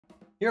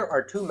Here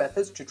are two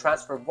methods to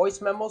transfer voice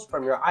memos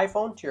from your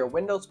iPhone to your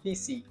Windows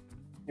PC.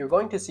 You're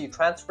going to see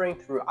transferring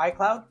through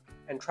iCloud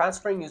and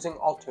transferring using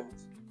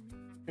AltTunes.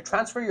 To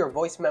transfer your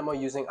voice memo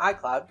using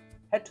iCloud,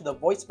 head to the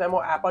Voice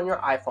Memo app on your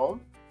iPhone,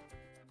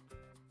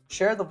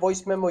 share the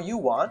voice memo you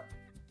want,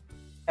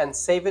 and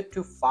save it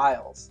to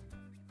Files.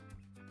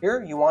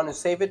 Here you want to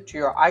save it to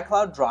your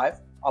iCloud drive.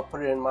 I'll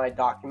put it in my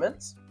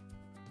Documents.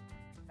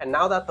 And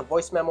now that the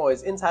voice memo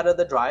is inside of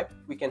the drive,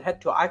 we can head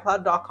to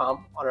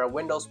iCloud.com on our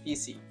Windows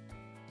PC.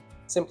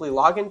 Simply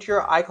log into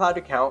your iCloud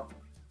account,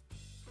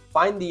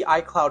 find the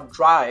iCloud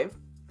drive,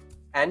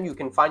 and you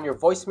can find your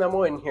voice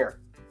memo in here.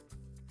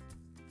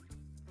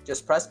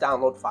 Just press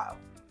Download File.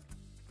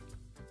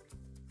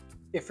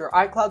 If your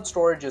iCloud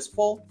storage is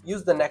full,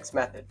 use the next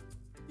method.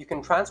 You can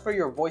transfer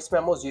your voice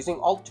memos using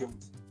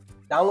AltTunes.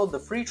 Download the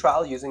free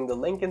trial using the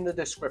link in the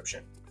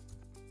description.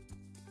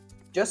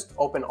 Just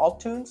open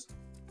AltTunes,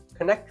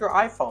 connect your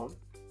iPhone,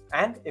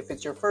 and if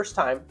it's your first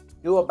time,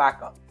 do a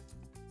backup.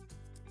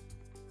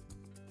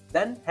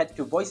 Then head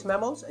to Voice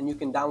Memos and you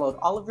can download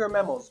all of your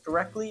memos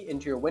directly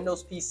into your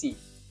Windows PC.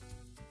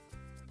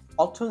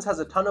 AltTunes has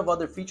a ton of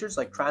other features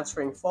like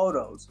transferring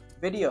photos,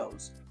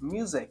 videos,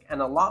 music, and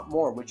a lot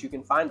more which you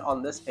can find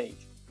on this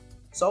page.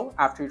 So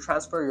after you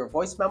transfer your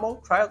voice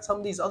memo, try out some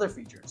of these other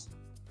features.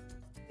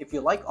 If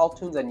you like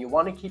AltTunes and you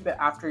want to keep it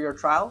after your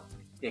trial,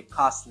 it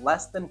costs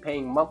less than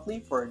paying monthly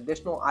for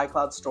additional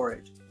iCloud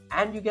storage,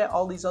 and you get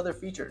all these other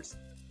features.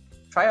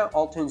 Try out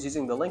AltTunes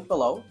using the link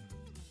below.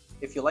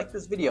 If you like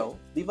this video,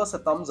 leave us a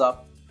thumbs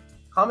up,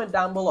 comment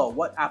down below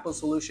what Apple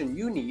solution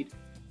you need,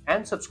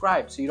 and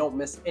subscribe so you don't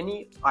miss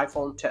any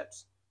iPhone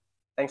tips.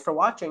 Thanks for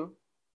watching.